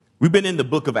We've been in the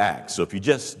book of Acts, so if you're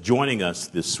just joining us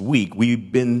this week,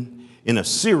 we've been in a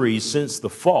series since the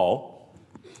fall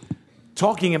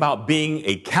talking about being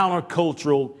a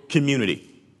countercultural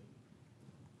community.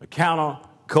 A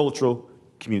countercultural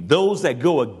community. Those that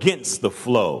go against the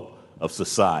flow of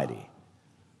society,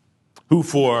 who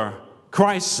for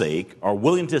Christ's sake are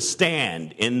willing to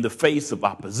stand in the face of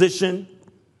opposition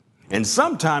and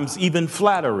sometimes even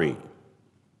flattery.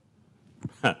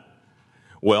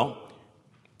 Well,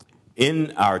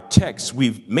 in our text,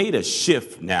 we've made a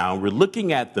shift now. We're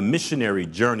looking at the missionary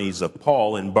journeys of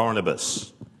Paul and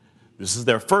Barnabas. This is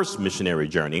their first missionary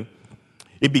journey.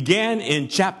 It began in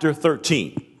chapter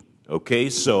 13. Okay,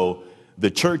 so the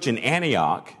church in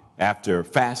Antioch, after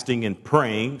fasting and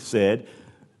praying, said,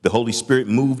 the Holy Spirit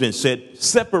moved and said,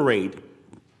 separate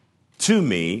to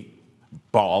me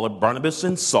Paul, Barnabas,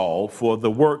 and Saul for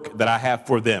the work that I have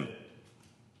for them.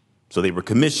 So they were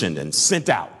commissioned and sent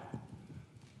out.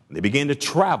 They began to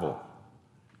travel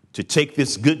to take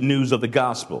this good news of the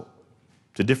gospel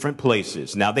to different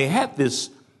places. Now, they had this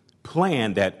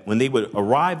plan that when they would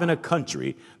arrive in a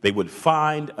country, they would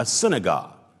find a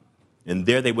synagogue, and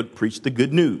there they would preach the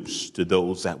good news to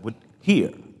those that would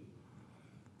hear.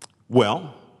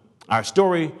 Well, our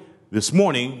story this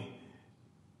morning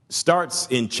starts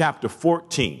in chapter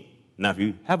 14. Now, if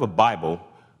you have a Bible, I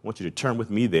want you to turn with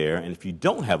me there. And if you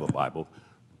don't have a Bible,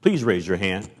 please raise your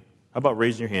hand. How about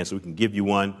raising your hand so we can give you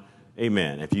one?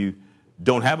 Amen. If you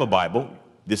don't have a Bible,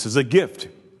 this is a gift.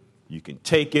 You can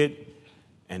take it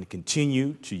and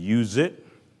continue to use it.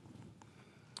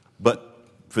 But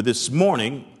for this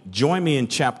morning, join me in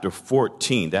chapter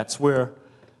 14. That's where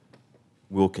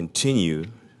we'll continue.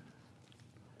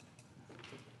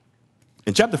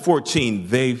 In chapter 14,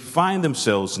 they find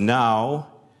themselves now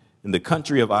in the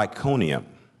country of Iconium.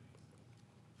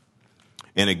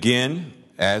 And again,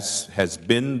 as has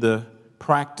been the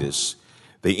practice,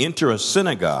 they enter a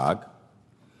synagogue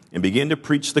and begin to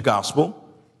preach the gospel,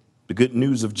 the good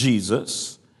news of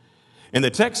Jesus. And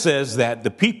the text says that the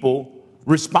people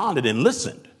responded and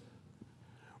listened,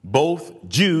 both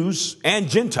Jews and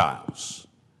Gentiles.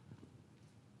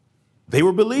 They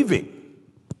were believing.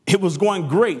 It was going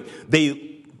great.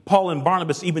 Paul and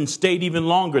Barnabas even stayed even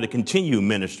longer to continue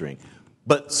ministering.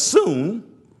 But soon,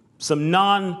 some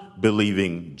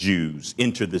non-believing Jews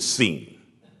entered the scene,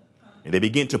 and they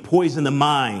began to poison the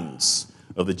minds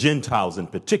of the Gentiles in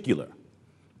particular,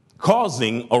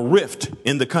 causing a rift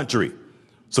in the country.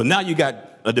 So now you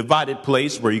got a divided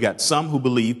place where you got some who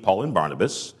believe Paul and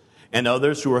Barnabas and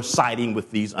others who are siding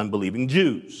with these unbelieving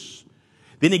Jews.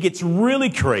 Then it gets really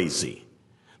crazy.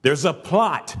 There's a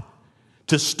plot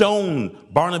to stone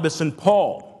Barnabas and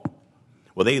Paul.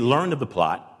 Well, they learned of the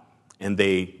plot and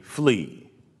they flee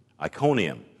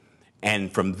Iconium.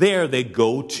 And from there, they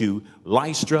go to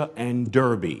Lystra and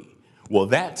Derbe. Well,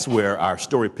 that's where our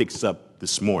story picks up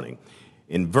this morning.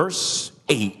 In verse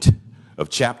 8 of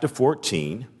chapter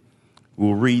 14,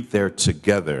 we'll read there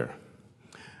together.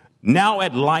 Now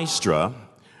at Lystra,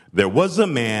 there was a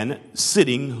man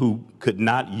sitting who could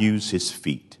not use his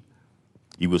feet.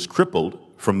 He was crippled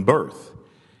from birth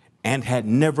and had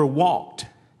never walked.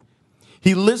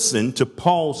 He listened to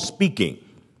Paul speaking.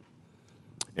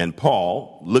 And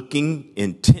Paul, looking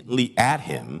intently at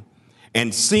him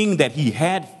and seeing that he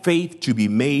had faith to be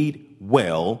made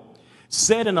well,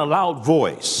 said in a loud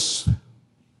voice,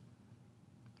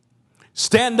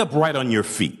 "Stand upright on your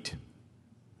feet."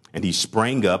 And he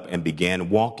sprang up and began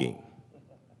walking.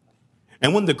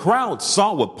 And when the crowd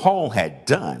saw what Paul had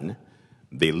done,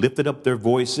 they lifted up their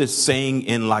voices, saying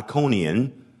in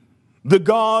Lycaonian, "The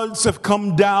gods have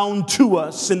come down to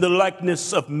us in the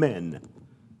likeness of men."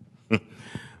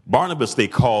 Barnabas they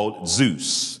called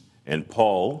Zeus, and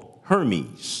Paul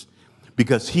Hermes,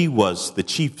 because he was the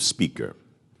chief speaker.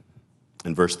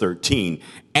 In verse 13,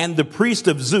 and the priest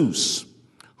of Zeus,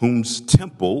 whose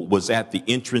temple was at the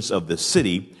entrance of the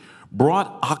city,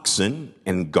 brought oxen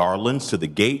and garlands to the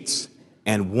gates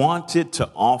and wanted to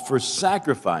offer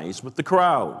sacrifice with the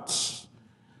crowds.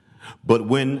 But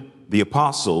when the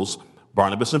apostles,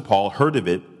 Barnabas and Paul, heard of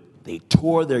it, they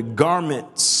tore their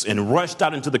garments and rushed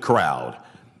out into the crowd,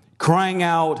 crying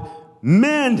out,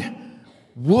 "Men,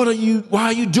 why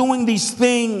are you doing these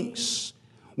things?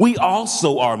 We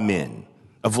also are men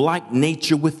of like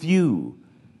nature with you,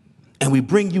 and we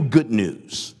bring you good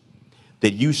news,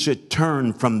 that you should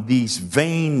turn from these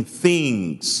vain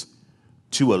things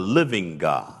to a living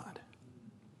God,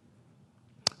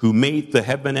 who made the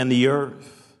heaven and the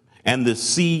earth and the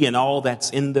sea and all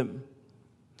that's in them.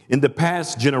 In the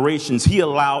past generations, he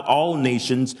allowed all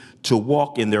nations to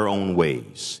walk in their own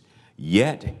ways.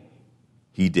 Yet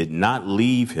he did not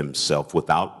leave himself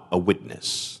without a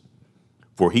witness,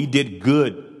 For he did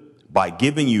good by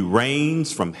giving you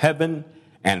rains from heaven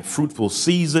and fruitful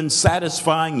seasons,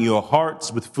 satisfying your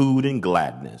hearts with food and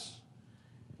gladness.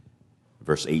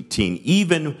 Verse 18,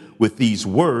 even with these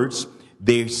words,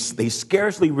 they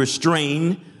scarcely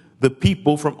restrain the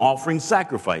people from offering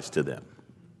sacrifice to them.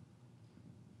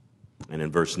 And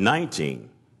in verse 19,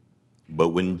 but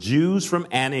when Jews from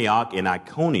Antioch and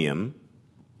Iconium,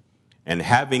 and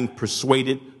having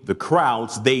persuaded the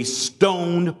crowds, they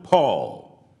stoned Paul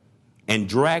and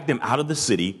dragged him out of the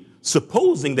city,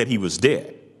 supposing that he was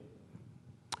dead.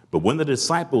 But when the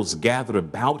disciples gathered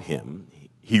about him,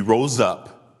 he rose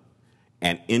up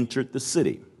and entered the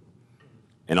city.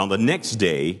 And on the next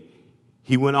day,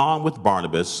 he went on with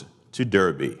Barnabas to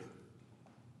Derbe.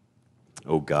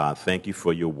 Oh God, thank you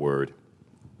for your word.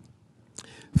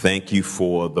 Thank you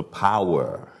for the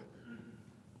power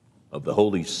of the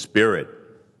Holy Spirit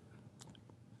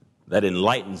that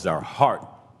enlightens our heart.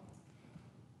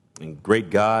 And great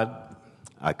God,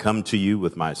 I come to you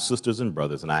with my sisters and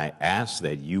brothers, and I ask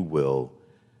that you will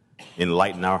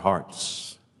enlighten our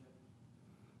hearts.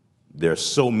 There are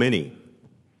so many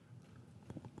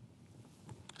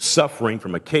suffering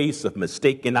from a case of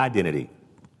mistaken identity.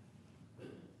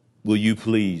 Will you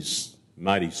please,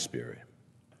 mighty Spirit,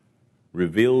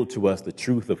 reveal to us the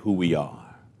truth of who we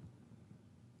are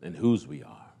and whose we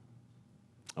are?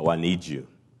 Oh, I need you.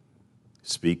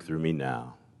 Speak through me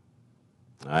now.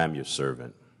 I am your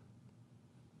servant.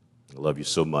 I love you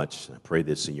so much. I pray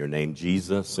this in your name,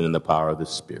 Jesus, and in the power of the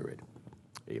Spirit.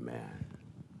 Amen.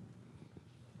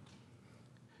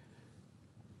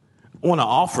 I want to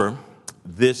offer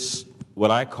this,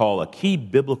 what I call a key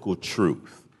biblical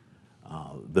truth,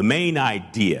 the main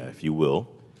idea, if you will,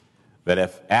 that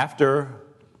if after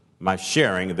my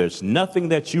sharing, there's nothing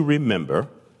that you remember,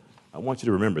 I want you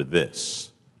to remember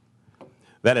this,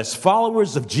 that as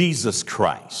followers of Jesus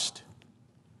Christ,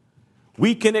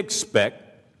 we can expect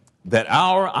that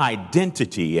our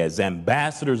identity as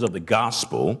ambassadors of the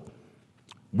gospel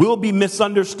will be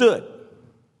misunderstood,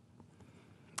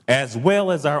 as well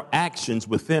as our actions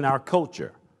within our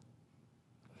culture.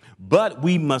 But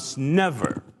we must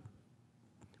never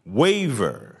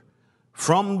waver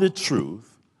from the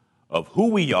truth of who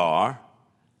we are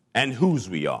and whose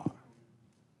we are.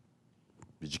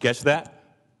 Did you catch that?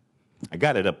 I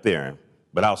got it up there,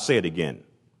 but I'll say it again.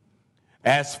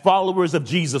 As followers of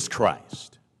Jesus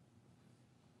Christ,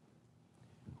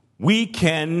 we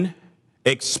can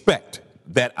expect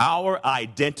that our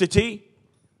identity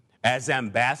as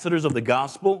ambassadors of the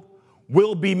gospel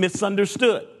will be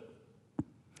misunderstood.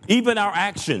 Even our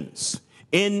actions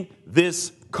in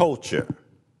this culture.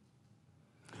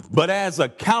 But as a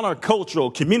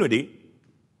countercultural community,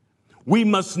 we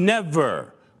must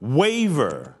never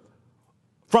waver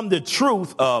from the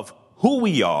truth of who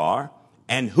we are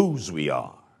and whose we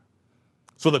are.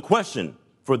 So the question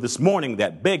for this morning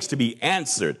that begs to be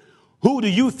answered, who do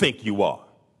you think you are?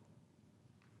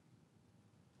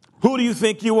 Who do you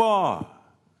think you are?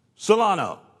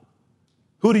 Solano,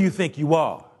 who do you think you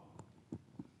are?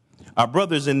 Our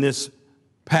brothers in this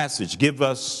passage give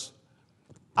us,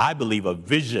 I believe, a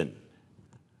vision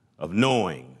of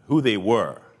knowing who they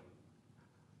were.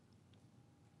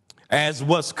 As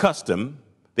was custom,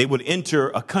 they would enter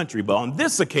a country, but on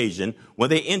this occasion, when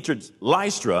they entered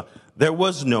Lystra, there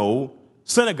was no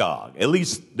synagogue. At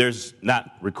least there's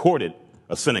not recorded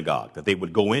a synagogue that they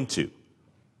would go into.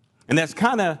 And that's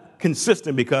kind of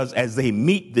consistent because as they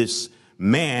meet this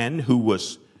man who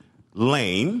was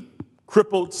lame,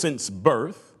 crippled since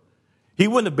birth, he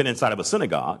wouldn't have been inside of a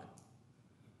synagogue.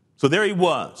 So there he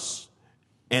was.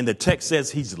 And the text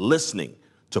says he's listening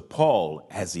to Paul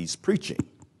as he's preaching.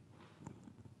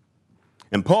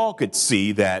 And Paul could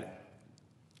see that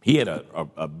he had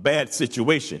a bad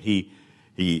situation.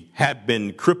 He had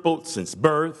been crippled since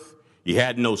birth. He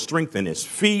had no strength in his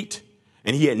feet,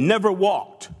 and he had never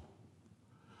walked.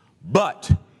 But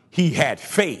he had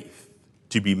faith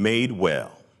to be made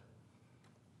well.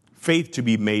 Faith to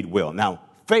be made well. Now,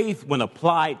 faith, when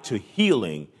applied to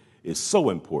healing, is so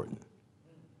important.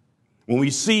 When we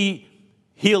see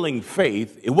healing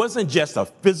faith, it wasn't just a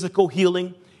physical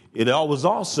healing. It was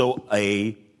also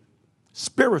a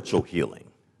spiritual healing.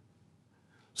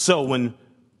 So when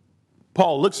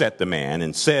Paul looks at the man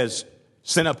and says,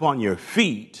 "Stand up on your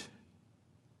feet,"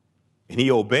 and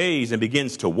he obeys and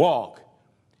begins to walk,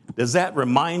 does that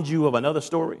remind you of another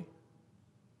story?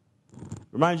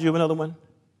 Remind you of another one?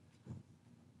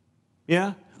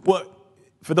 Yeah? Well,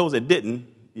 for those that didn't,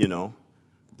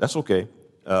 that's okay.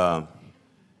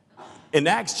 In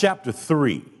Acts chapter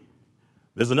 3,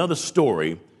 there's another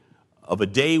story of a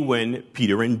day when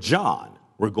Peter and John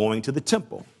were going to the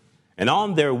temple. And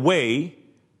on their way,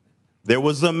 there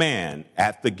was a man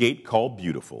at the gate called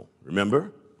Beautiful,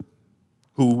 remember,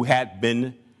 who had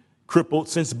been crippled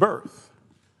since birth.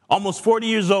 Almost 40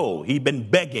 years old, he'd been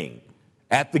begging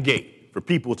at the gate for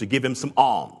people to give him some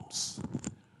alms.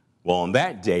 Well, on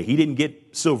that day, he didn't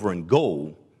get silver and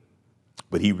gold,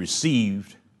 but he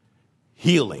received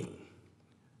healing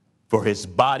for his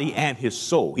body and his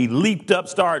soul. He leaped up,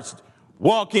 starts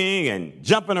walking and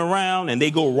jumping around, and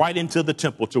they go right into the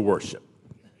temple to worship.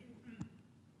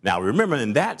 Now, remember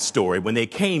in that story, when they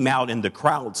came out and the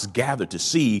crowds gathered to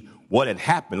see what had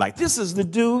happened, like, this is the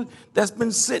dude that's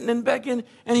been sitting and begging,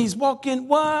 and he's walking,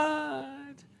 what?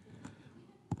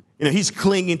 He's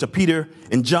clinging to Peter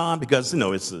and John because,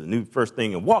 it's a new first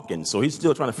thing in walking, so he's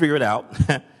still trying to figure it out.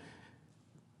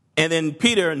 And then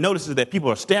Peter notices that people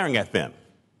are staring at them.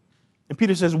 And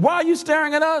Peter says, why are you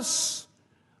staring at us?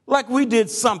 Like we did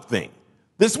something.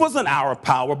 This wasn't our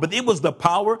power, but it was the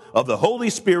power of the Holy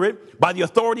Spirit by the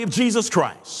authority of Jesus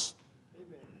Christ.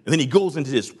 Amen. And then he goes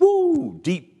into this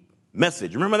deep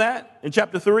message. Remember that in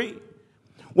chapter 3?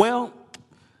 Well,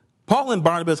 Paul and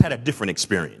Barnabas had a different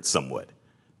experience somewhat.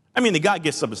 I mean, the guy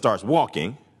gets up and starts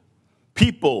walking.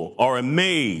 People are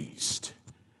amazed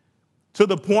to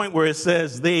the point where it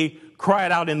says they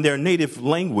cried out in their native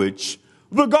language,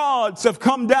 the gods have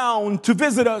come down to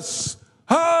visit us.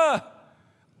 Ah!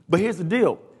 But here's the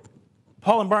deal.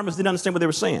 Paul and Barnabas didn't understand what they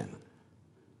were saying.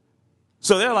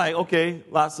 So they're like, okay,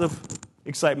 lots of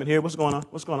excitement here. What's going on?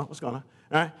 What's going on? What's going on?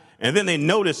 All right. And then they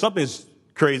notice something's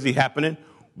crazy happening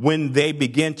when they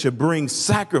begin to bring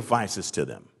sacrifices to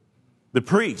them. The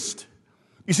priest.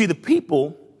 You see, the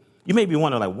people, you may be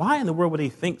wondering, like, why in the world would they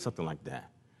think something like that?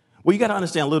 Well, you got to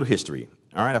understand a little history.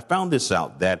 All right. I found this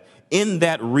out, that in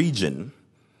that region,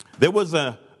 there was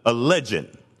a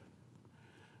legend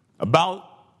about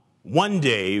one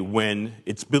day when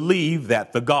it's believed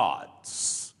that the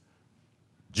gods,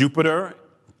 Jupiter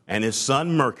and his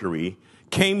son Mercury,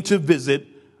 came to visit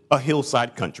a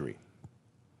hillside country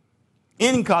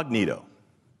incognito.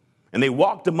 And they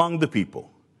walked among the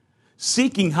people,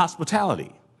 seeking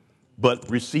hospitality, but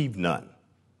received none,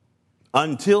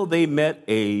 until they met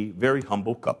a very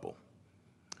humble couple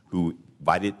who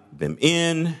invited them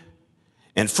in.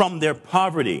 And from their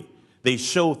poverty, they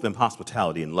showed them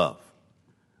hospitality and love.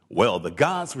 Well, the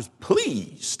gods were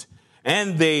pleased,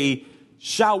 and they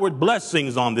showered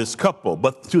blessings on this couple.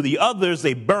 But to the others,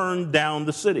 they burned down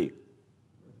the city.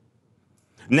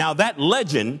 Now, that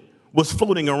legend was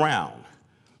floating around.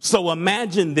 So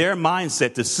imagine their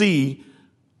mindset to see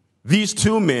these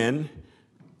two men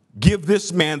give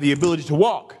this man the ability to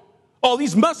walk. Oh,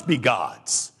 these must be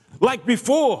gods, like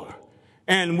before.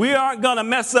 And we aren't going to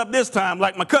mess up this time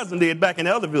like my cousin did back in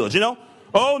the other village,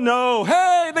 Oh, no.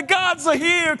 Hey, the gods are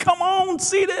here. Come on,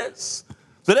 see this.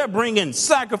 So they're bringing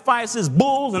sacrifices,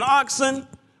 bulls and oxen.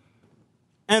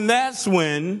 And that's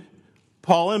when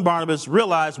Paul and Barnabas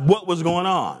realized what was going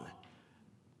on.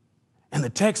 And the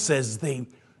text says they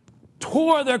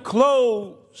tore their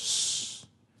clothes.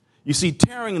 You see,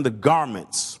 tearing the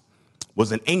garments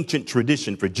was an ancient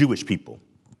tradition for Jewish people,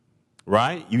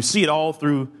 right? You see it all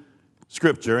through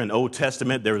Scripture. In the Old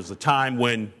Testament, there was a time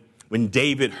when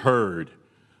David heard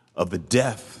of the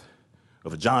death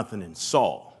of Jonathan and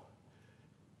Saul.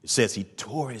 It says he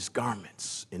tore his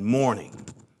garments in mourning.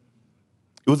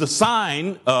 It was a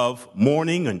sign of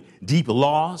mourning and deep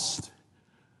loss.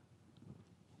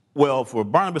 Well, for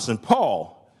Barnabas and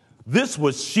Paul, this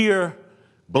was sheer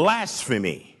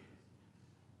blasphemy.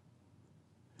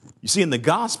 You see, in the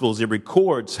Gospels, it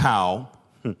records how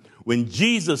when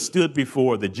Jesus stood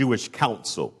before the Jewish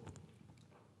council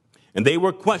and they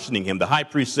were questioning him, the high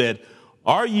priest said,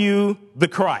 are you the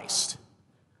Christ,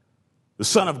 the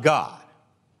Son of God?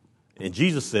 And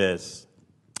Jesus says,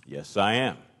 yes, I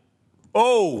am.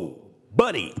 Oh,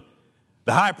 buddy,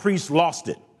 the high priest lost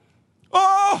it.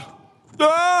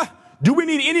 Do we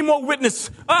need any more witness?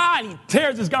 And he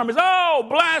tears his garments. Oh,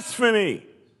 blasphemy.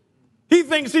 He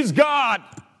thinks he's God.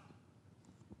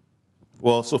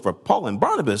 Well, so for Paul and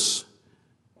Barnabas,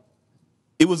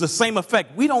 it was the same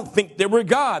effect. We don't think they were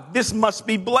God. This must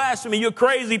be blasphemy. You're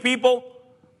crazy, people.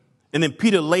 And then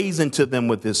Peter lays into them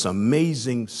with this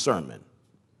amazing sermon.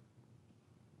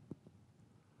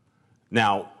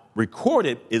 Now,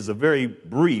 recorded is a very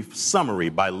brief summary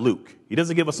by Luke. He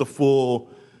doesn't give us a full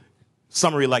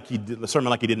summary like he did, the sermon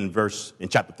like he did in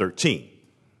chapter 13.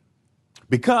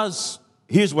 Because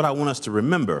here's what I want us to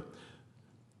remember.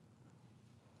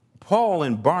 Paul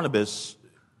and Barnabas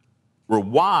were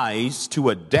wise to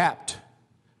adapt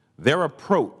their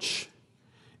approach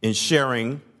in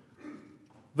sharing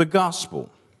the gospel.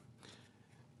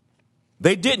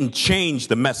 They didn't change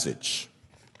the message.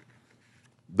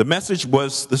 The message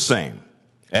was the same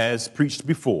as preached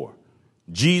before.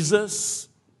 Jesus,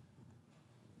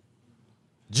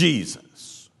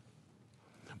 Jesus.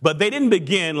 But they didn't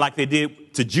begin like they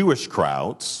did to Jewish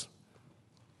crowds,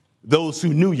 those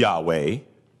who knew Yahweh.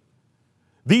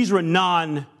 These were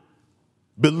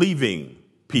non-believing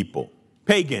people,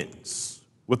 pagans,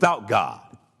 without God.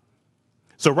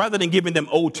 So rather than giving them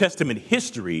Old Testament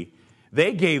history,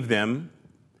 they gave them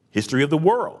history of the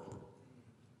world.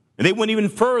 And they went even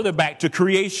further back to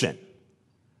creation,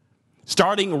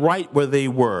 starting right where they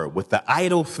were with the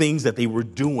idle things that they were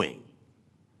doing.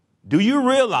 Do you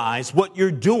realize what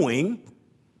you're doing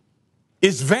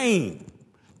is vain?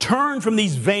 Turn from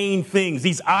these vain things,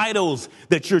 these idols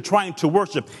that you're trying to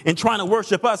worship and trying to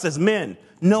worship us as men.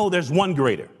 No, there's one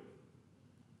greater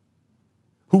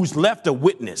who's left a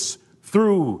witness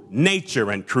through nature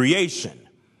and creation.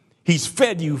 He's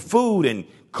fed you food and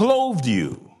clothed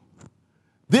you.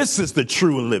 This is the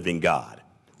true and living God.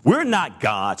 We're not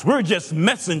gods. We're just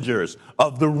messengers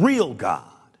of the real God.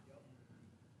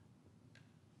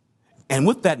 And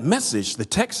with that message, the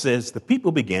text says the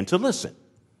people began to listen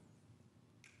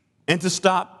and to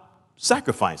stop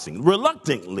sacrificing.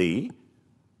 Reluctantly,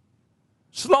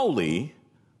 slowly,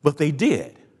 but they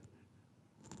did.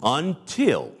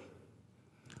 Until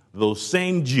those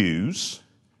same Jews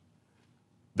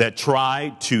that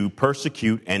tried to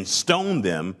persecute and stone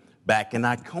them back in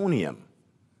Iconium,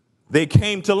 they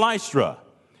came to Lystra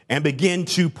and began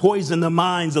to poison the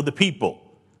minds of the people.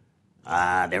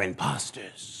 They're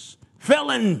imposters,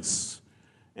 felons.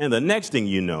 And the next thing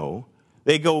you know,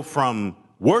 they go from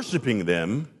worshiping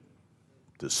them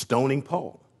to stoning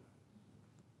Paul.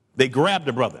 They grabbed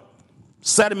the brother,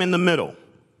 set him in the middle,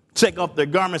 take off their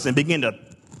garments, and begin to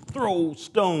throw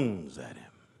stones at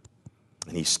him.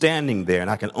 And he's standing there, and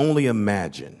I can only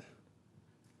imagine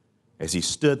as he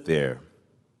stood there,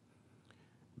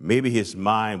 maybe his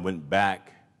mind went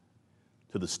back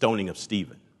to the stoning of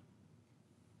Stephen.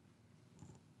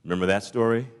 Remember that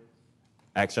story?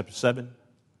 Acts chapter 7.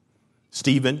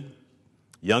 Stephen,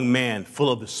 young man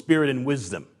full of the Spirit and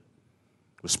wisdom,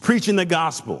 was preaching the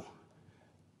gospel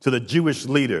to the Jewish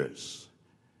leaders.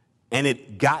 And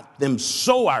it got them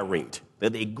so irate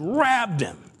that they grabbed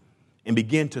him and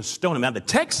began to stone him. Now, the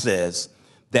text says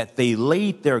that they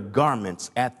laid their garments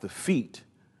at the feet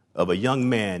of a young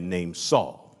man named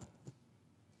Saul.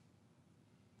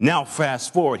 Now,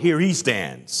 fast forward, here he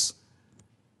stands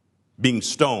being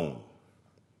stoned,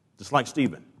 just like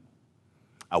Stephen.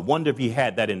 I wonder if he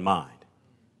had that in mind.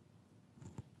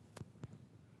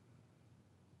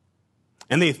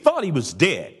 And they thought he was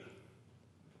dead.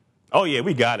 Oh, yeah,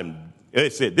 we got him.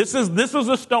 It's it. This was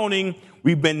a stoning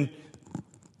we've been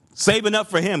saving up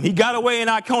for him. He got away in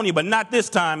Iconium, but not this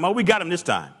time. Oh, we got him this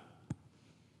time.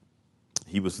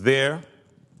 He was there.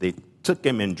 They took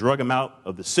him and drug him out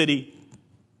of the city,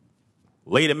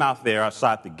 laid him out there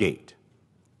outside the gate.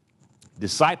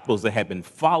 Disciples that had been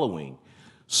following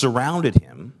surrounded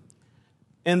him,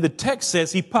 and the text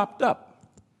says he popped up.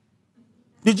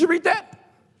 Did you read that?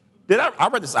 I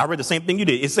read this. I read the same thing you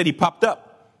did. It said he popped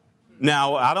up.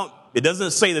 Now, it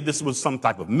doesn't say that this was some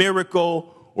type of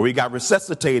miracle or he got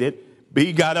resuscitated, but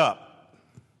he got up.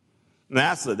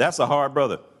 Now, that's a hard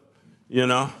brother, you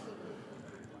know.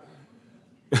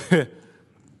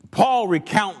 Paul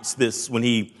recounts this when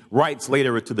he writes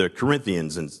later to the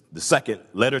Corinthians in the second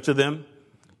letter to them.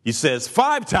 He says,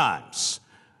 5 times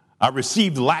I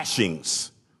received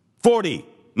lashings, 40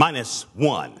 minus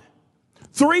 1.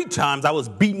 3 times I was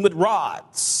beaten with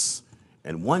rods,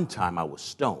 and 1 time I was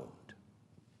stoned.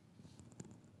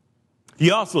 He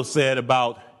also said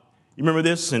about, you remember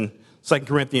this in 2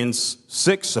 Corinthians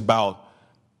 6 about,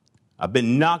 I've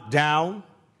been knocked down,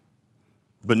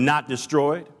 but not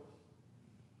destroyed.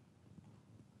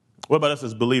 What about us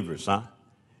as believers, huh?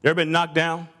 You ever been knocked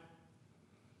down,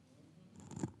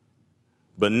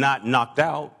 but not knocked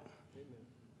out?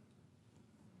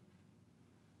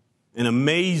 An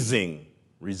amazing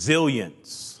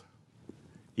resilience.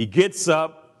 He gets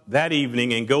up that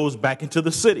evening and goes back into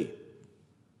the city.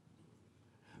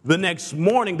 The next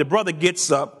morning, the brother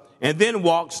gets up and then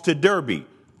walks to Derbe,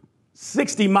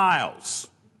 60 miles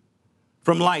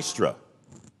from Lystra.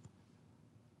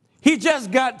 He just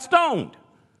got stoned.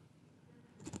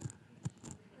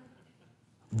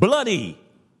 Bloody,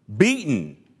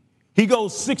 beaten. He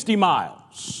goes 60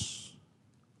 miles.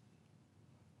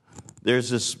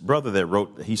 There's this brother that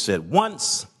wrote, he said,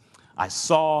 once I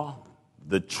saw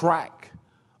the track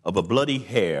of a bloody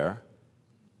hare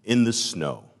in the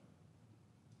snow.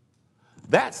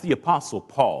 That's the Apostle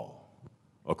Paul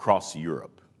across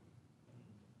Europe.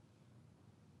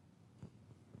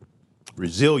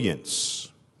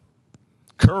 Resilience,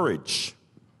 courage.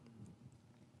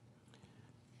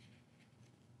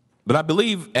 But I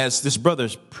believe as this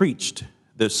brother's preached,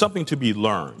 there's something to be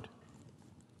learned.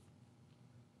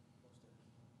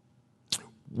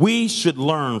 We should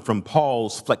learn from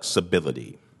Paul's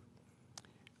flexibility.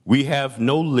 We have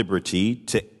no liberty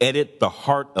to edit the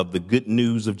heart of the good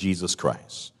news of Jesus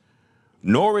Christ,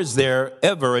 nor is there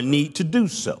ever a need to do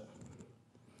so.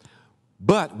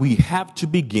 But we have to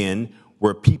begin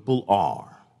where people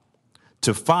are,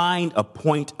 to find a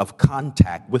point of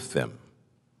contact with them.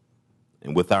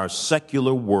 And with our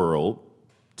secular world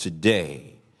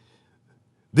today,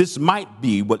 this might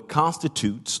be what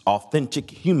constitutes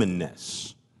authentic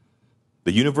humanness.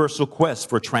 The universal quest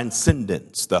for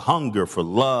transcendence, the hunger for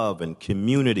love and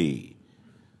community,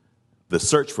 the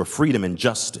search for freedom and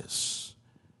justice,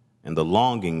 and the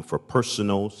longing for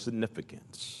personal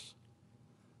significance.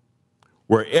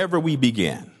 Wherever we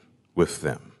begin with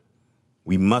them,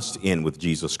 we must end with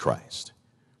Jesus Christ,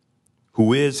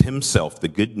 who is himself the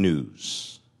good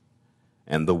news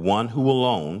and the one who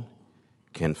alone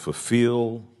can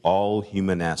fulfill all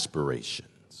human aspirations.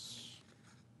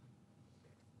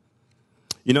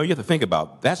 You know, you have to think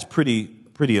about, that's pretty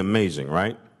amazing,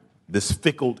 right? This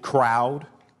fickle crowd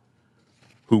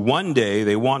who one day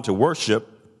they want to worship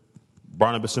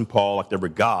Barnabas and Paul like they were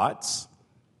gods,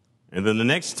 and then the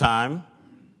next time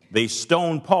they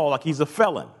stone Paul like he's a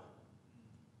felon.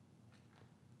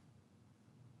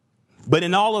 But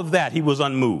in all of that, he was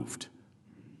unmoved.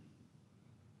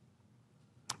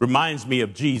 Reminds me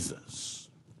of Jesus.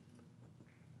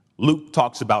 Luke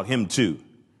talks about him too.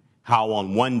 How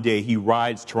on one day he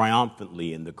rides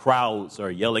triumphantly and the crowds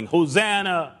are yelling,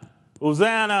 Hosanna,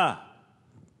 Hosanna.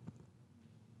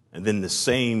 And then the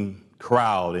same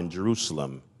crowd in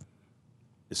Jerusalem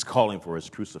is calling for his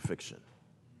crucifixion.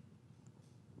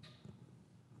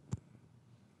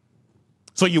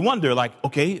 So you wonder, like,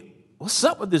 okay, what's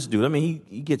up with this dude? I mean,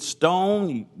 he gets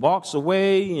stoned, he walks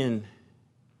away, and,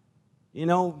 you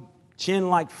know, chin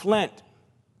like flint.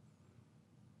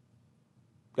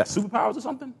 Got superpowers or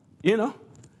something, you know?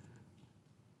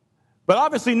 But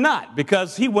obviously not,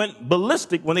 because he went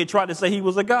ballistic when they tried to say he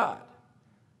was a god.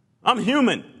 I'm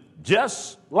human,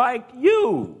 just like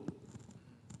you.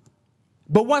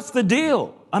 But what's the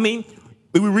deal? I mean,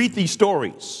 we read these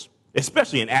stories,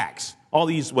 especially in Acts, all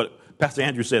these, what Pastor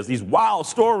Andrew says, these wild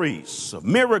stories of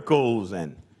miracles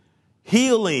and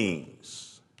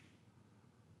healings.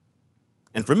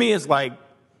 And for me, it's like,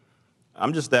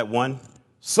 I'm just that one.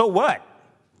 So what?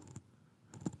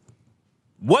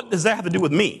 What does that have to do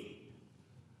with me?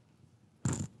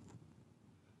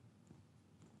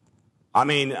 I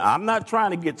mean, I'm not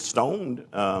trying to get stoned.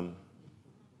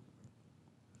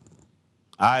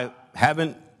 I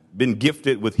haven't been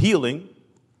gifted with healing,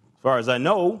 as far as I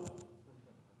know.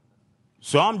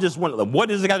 So I'm just wondering, what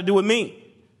does it got to do with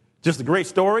me? Just a great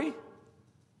story?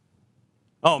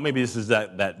 Oh, maybe this is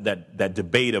that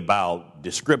debate about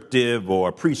descriptive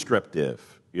or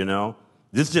prescriptive, you know?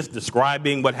 This is just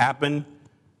describing what happened,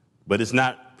 but it's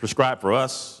not prescribed for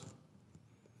us.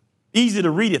 Easy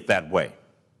to read it that way.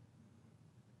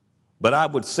 But I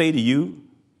would say to you,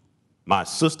 my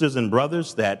sisters and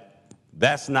brothers, that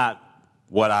that's not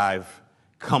what I've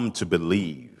come to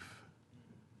believe.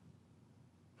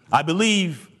 I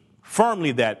believe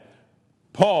firmly that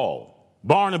Paul,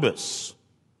 Barnabas,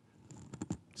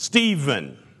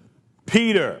 Stephen,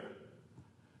 Peter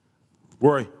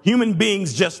were human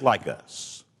beings just like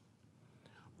us.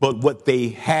 But what they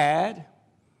had,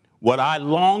 what I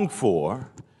long for,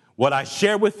 what I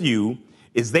share with you,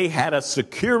 is they had a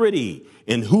security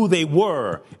in who they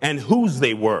were and whose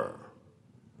they were.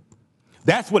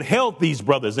 That's what held these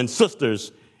brothers and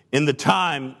sisters in the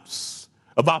times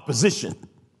of opposition.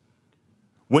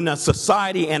 When a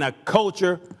society and a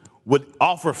culture would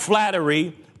offer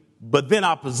flattery, but then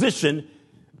opposition,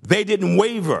 they didn't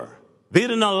waver. They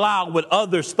didn't allow what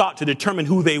others thought to determine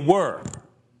who they were.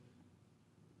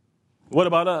 What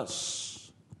about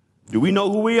us? Do we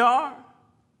know who we are?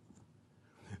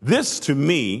 This, to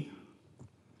me,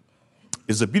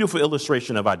 is a beautiful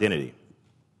illustration of identity.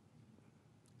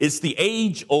 It's the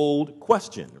age-old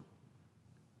question.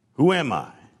 Who am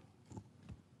I?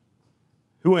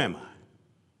 Who am I?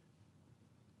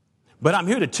 But I'm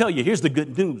here to tell you, here's the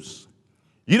good news.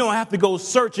 You don't have to go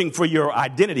searching for your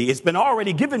identity. It's been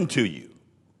already given to you.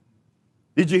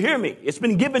 Did you hear me? It's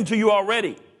been given to you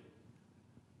already.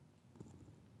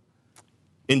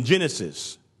 In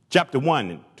Genesis chapter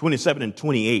 1, 27 and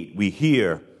 28, we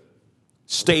hear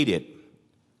stated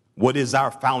what is our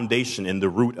foundation and the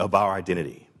root of our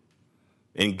identity.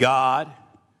 And God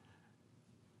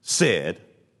said,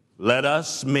 let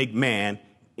us make man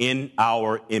in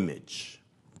our image.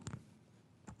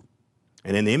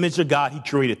 And in the image of God, he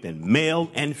created them. Male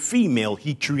and female,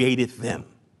 he created them.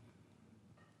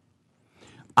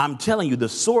 I'm telling you, the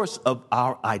source of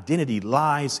our identity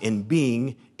lies in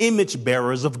being image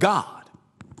bearers of God.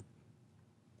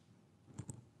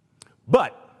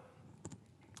 But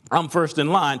I'm first in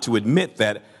line to admit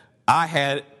that I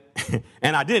had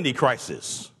an identity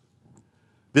crisis.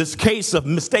 This case of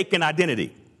mistaken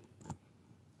identity.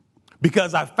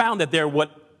 Because I found that there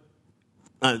what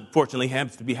unfortunately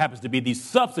happens to be these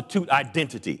substitute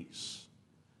identities.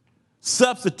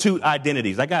 Substitute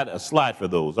identities. I got a slide for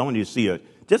those. I want you to see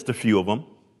just a few of them.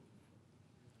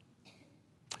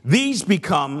 These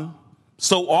become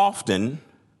so often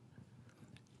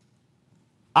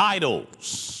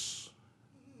idols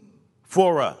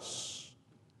for us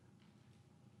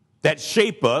that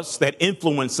shape us, that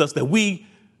influence us, that we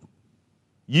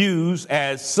use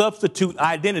as substitute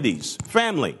identities: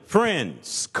 family,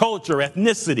 friends, culture,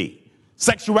 ethnicity,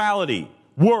 sexuality,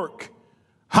 work,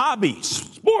 hobbies,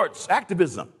 sports,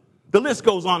 activism. The list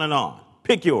goes on and on.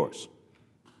 Pick yours.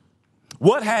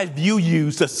 What have you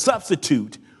used to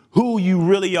substitute who you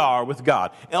really are with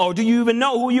God? Or do you even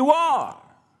know who you are?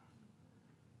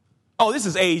 Oh, this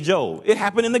is age old. It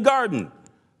happened in the garden.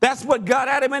 That's what got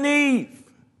Adam and Eve.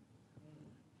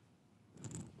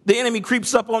 The enemy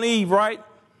creeps up on Eve, right?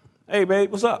 Hey,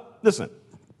 babe, what's up? Listen,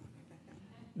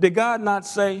 did God not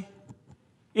say,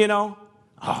 oh,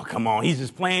 come on, he's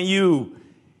just playing you.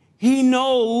 He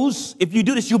knows if you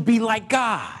do this, you'll be like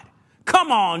God.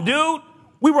 Come on, dude.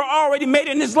 We were already made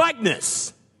in his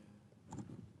likeness.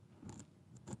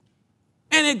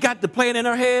 And it got to playing in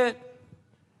her head.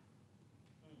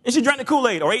 And she drank the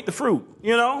Kool-Aid or ate the fruit,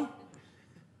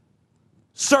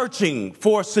 Searching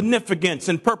for significance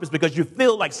and purpose because you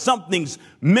feel like something's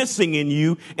missing in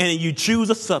you and you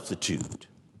choose a substitute.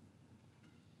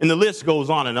 And the list goes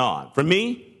on and on. For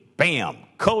me, bam,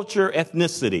 culture,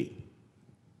 ethnicity.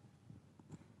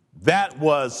 That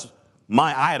was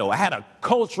my idol. I had a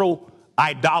cultural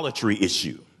idolatry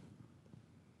issue.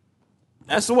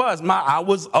 That's what it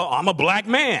was. I'm a black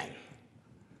man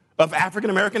of African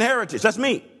American heritage. That's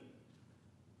me.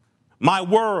 My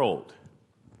world.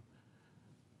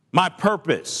 My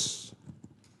purpose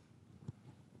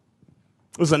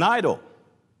was an idol.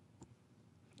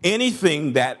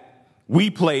 Anything that we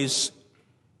place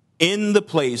in the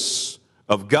place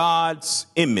of God's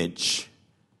image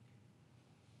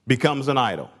becomes an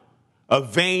idol. A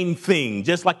vain thing,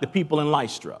 just like the people in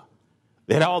Lystra.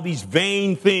 They had all these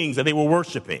vain things that they were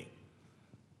worshiping.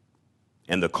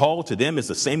 And the call to them is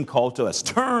the same call to us.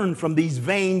 Turn from these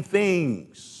vain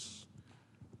things.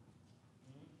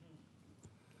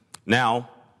 Now,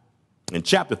 in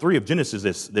chapter 3 of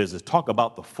Genesis, there's a talk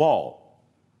about the fall.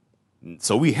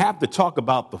 So we have to talk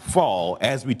about the fall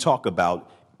as we talk about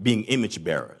being image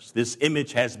bearers. This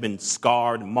image has been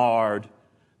scarred, marred,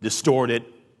 distorted,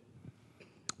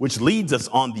 which leads us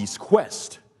on these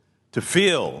quests to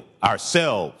feel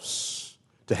ourselves,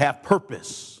 to have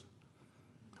purpose.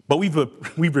 But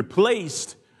we've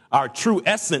replaced our true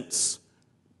essence,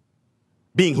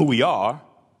 being who we are,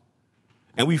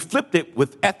 and we flipped it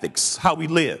with ethics, how we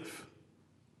live.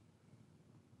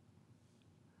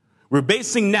 We're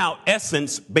basing now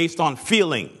essence based on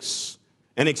feelings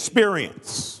and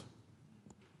experience.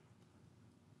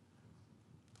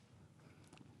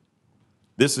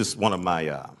 This is one of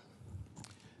my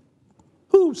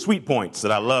sweet points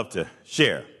that I love to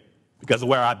share because of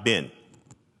where I've been,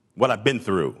 what I've been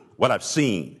through, what I've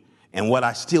seen, and what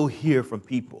I still hear from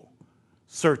people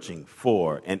searching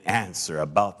for an answer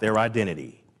about their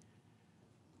identity.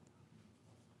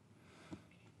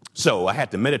 So I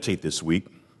had to meditate this week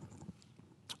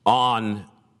on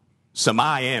some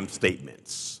I am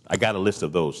statements. I got a list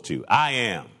of those too. I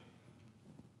am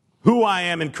who I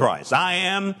am in Christ. I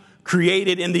am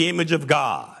created in the image of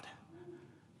God.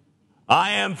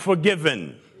 I am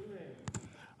forgiven.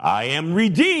 I am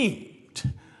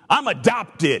redeemed. I'm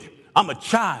adopted. I'm a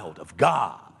child of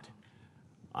God.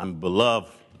 I'm a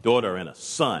beloved daughter and a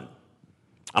son.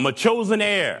 I'm a chosen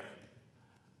heir.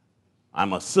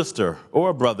 I'm a sister or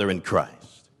a brother in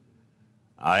Christ.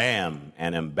 I am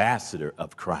an ambassador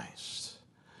of Christ.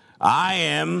 I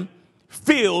am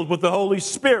filled with the Holy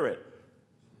Spirit.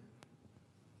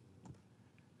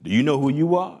 Do you know who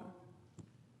you are?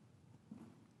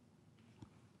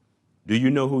 Do you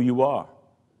know who you are?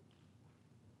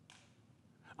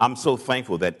 I'm so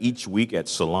thankful that each week at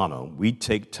Solano, we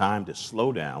take time to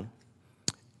slow down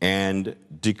and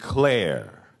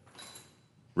declare,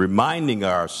 reminding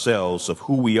ourselves of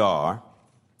who we are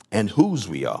and whose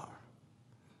we are.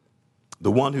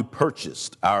 The one who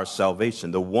purchased our salvation,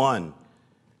 the one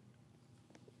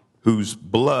whose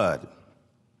blood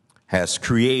has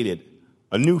created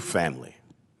a new family.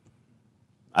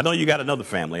 I know you got another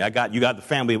family. You got the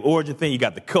family of origin thing. You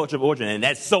got the culture of origin. And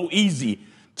that's so easy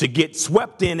to get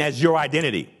swept in as your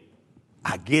identity.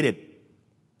 I get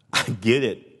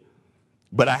it.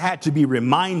 But I had to be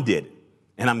reminded,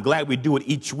 and I'm glad we do it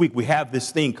each week. We have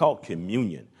this thing called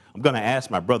communion. I'm going to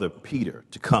ask my brother Peter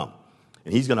to come,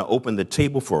 and he's going to open the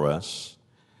table for us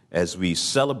as we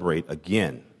celebrate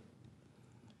again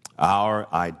our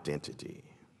identity.